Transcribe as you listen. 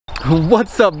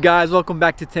What's up, guys? Welcome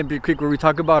back to Tempe, where we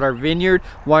talk about our vineyard,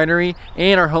 winery,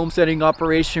 and our homesteading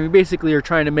operation. We basically are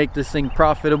trying to make this thing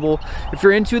profitable. If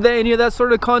you're into any of that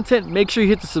sort of content, make sure you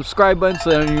hit the subscribe button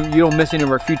so that you don't miss any of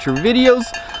our future videos.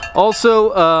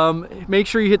 Also, make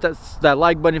sure you hit that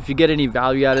like button if you get any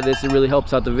value out of this. It really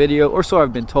helps out the video, or so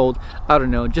I've been told. I don't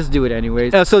know, just do it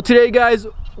anyways. So today, guys,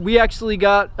 we actually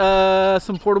got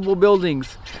some portable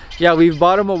buildings. Yeah, we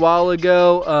bought them a while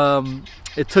ago.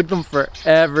 It took them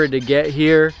forever to get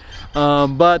here,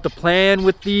 but the plan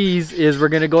with these is we're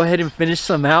gonna go ahead and finish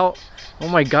some out. Oh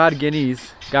my god,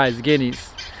 guineas, guys,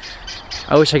 guineas.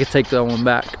 I wish I could take that one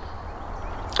back.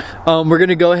 We're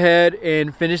gonna go ahead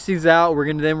and finish these out. We're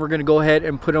gonna go ahead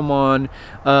and put them on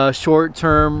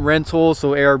short-term rental,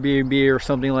 so Airbnb or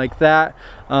something like that.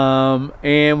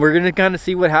 And we're gonna kind of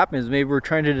see what happens. Maybe we're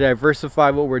trying to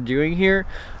diversify what we're doing here.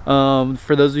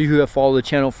 For those of you who have followed the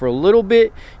channel for a little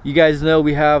bit, you guys know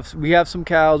we have some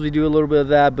cows. We do a little bit of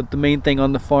that, but the main thing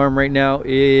on the farm right now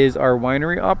is our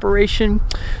winery operation.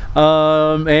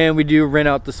 And we do rent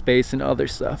out the space and other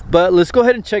stuff. But let's go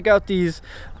ahead and check out these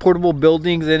portable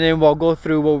buildings, and then we'll go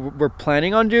through what we're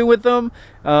planning on doing with them.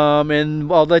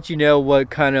 And I'll let you know what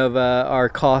kind of our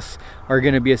costs are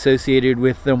going to be associated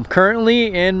with them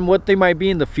currently and what they might be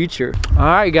in the future. All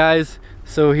right, guys,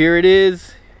 so here it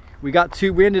is. We got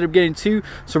two. We ended up getting two,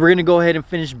 so we're gonna go ahead and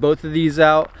finish both of these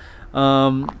out.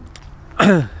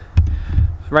 Right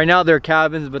now they're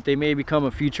cabins, but they may become a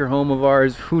future home of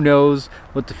ours. Who knows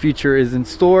what the future is in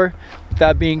store. With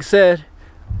that being said,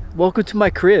 welcome to my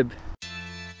crib.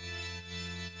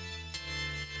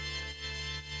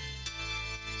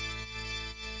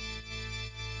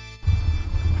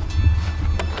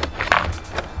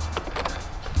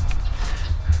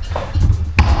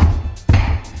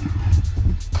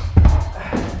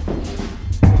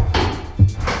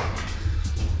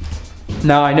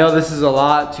 Now, I know this is a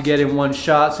lot to get in one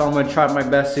shot, so I'm going to try my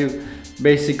best to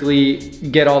basically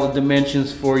get all the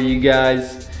dimensions for you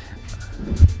guys.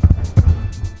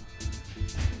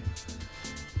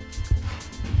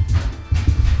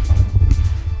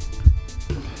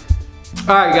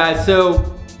 Alright guys,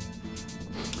 so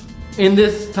in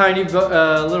this tiny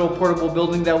little portable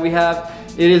building that we have,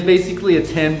 it is basically a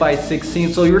 10 by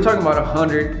 16, so you were talking about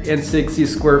 160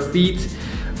 square feet.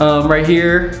 Right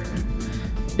here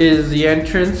is the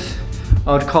entrance.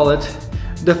 I would call it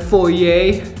the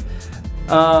foyer.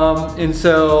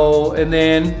 And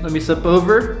then let me step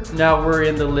over. Now we're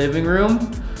in the living room.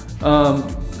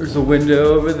 There's a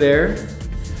window over there.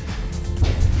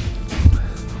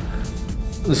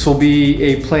 This will be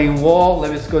a plain wall.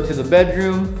 Let's go to the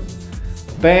bedroom.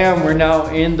 Bam, we're now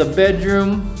in the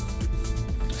bedroom.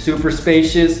 Super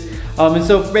spacious. And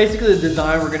so basically the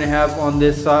design we're gonna have on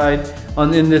this side,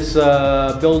 in this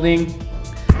building,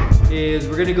 is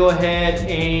we're gonna go ahead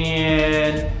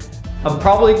and I'm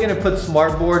probably gonna put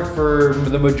smartboard for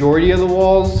the majority of the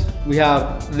walls. We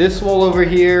have this wall over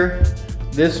here,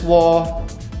 this wall,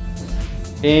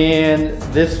 and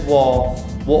this wall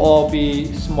will all be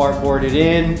smartboarded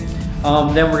in.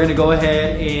 Then we're gonna go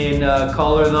ahead and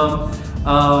color them.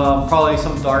 Probably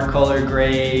some dark color,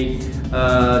 gray,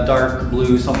 dark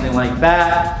blue, something like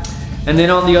that. And then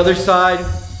on the other side,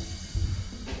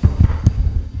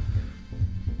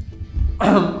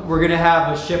 we're gonna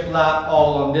have a shiplap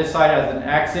all on this side as an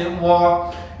accent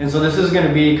wall. And so this is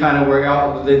gonna be kind of where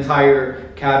the entire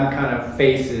cabin kind of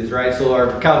faces, right? So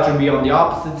our couch would be on the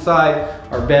opposite side,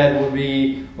 our bed would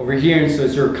be over here, and so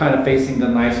you're kind of facing the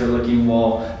nicer looking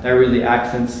wall that really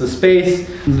accents the space.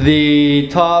 The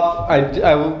top, I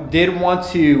did want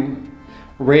to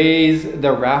raise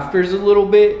the rafters a little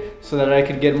bit so that I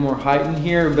could get more height in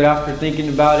here, but after thinking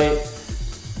about it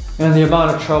and the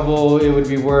amount of trouble it would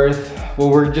be worth, what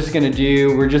we're just gonna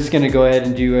go ahead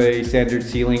and do a standard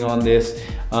ceiling on this.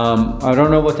 I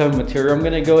don't know what type of material I'm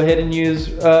gonna go ahead and use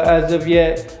as of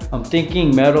yet. I'm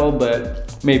thinking metal,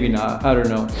 but maybe not, I don't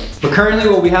know. But currently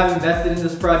what we have invested in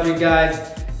this project, guys,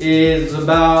 is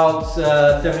about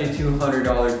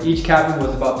 $7,200. Each cabin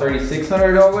was about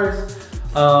 $3,600.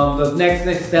 The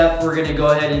next step we're gonna go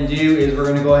ahead and do is we're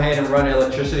gonna go ahead and run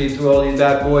electricity through all these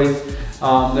bad boys.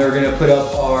 They're gonna put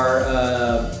up our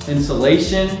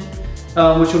insulation,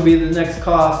 which will be the next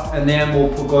cost, and then we'll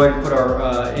go ahead and put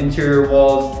our interior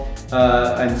walls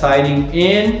and siding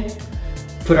in,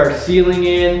 put our ceiling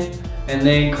in, and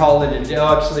then call it a day.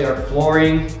 Actually, our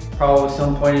flooring probably at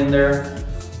some point in there.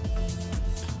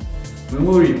 What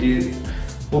would we do?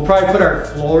 We'll probably put our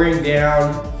flooring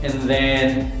down, and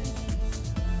then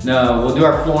we'll do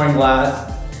our flooring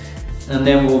last, and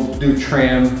then we'll do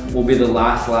trim. Will be the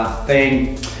last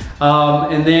thing.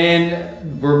 And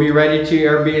then we'll be ready to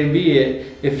Airbnb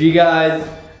it. If you guys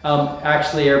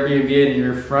actually Airbnb and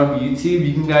you're from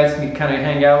YouTube, you guys can kind of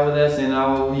hang out with us, and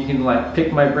you can like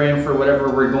pick my brain for whatever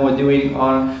we're doing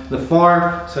on the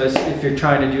farm. So if you're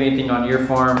trying to do anything on your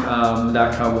farm,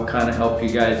 that will kind of help you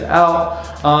guys out.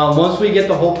 Once we get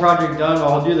the whole project done,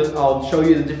 I'll show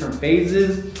you the different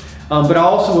phases. But I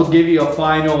also will give you a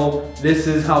final, this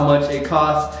is how much it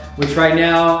costs, which right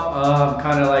now, I'm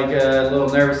kind of like a little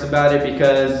nervous about it,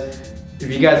 because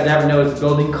if you guys haven't noticed,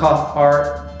 building costs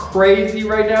are crazy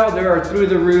right now. They are through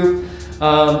the roof.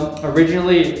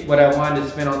 Originally, what I wanted to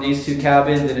spend on these 2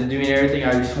 cabins and in doing everything,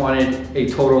 I just wanted a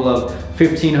total of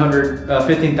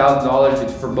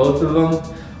 $15,000 for both of them.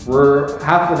 We're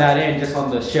half of that in just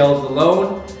on the shells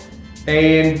alone,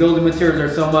 and building materials are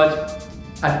so much.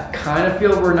 I kind of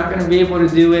feel we're not going to be able to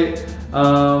do it.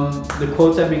 The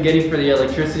quotes I've been getting for the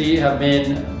electricity have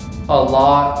been a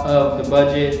lot of the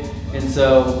budget, and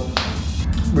so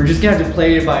we're just gonna have to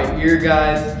play it by ear,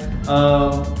 guys.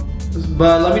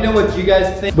 But let me know what you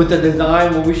guys think with the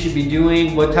design, what we should be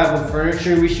doing, what type of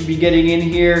furniture we should be getting in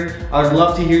here. I would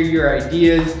love to hear your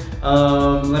ideas.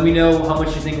 Let me know how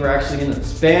much you think we're actually gonna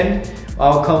spend.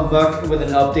 I'll come back with an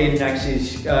update and actually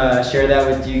share that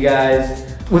with you guys.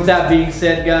 With that being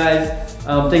said, guys,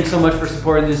 thanks so much for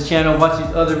supporting this channel. Watch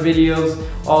these other videos,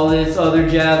 all this other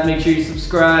jazz. Make sure you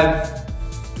subscribe.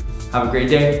 Have a great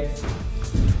day.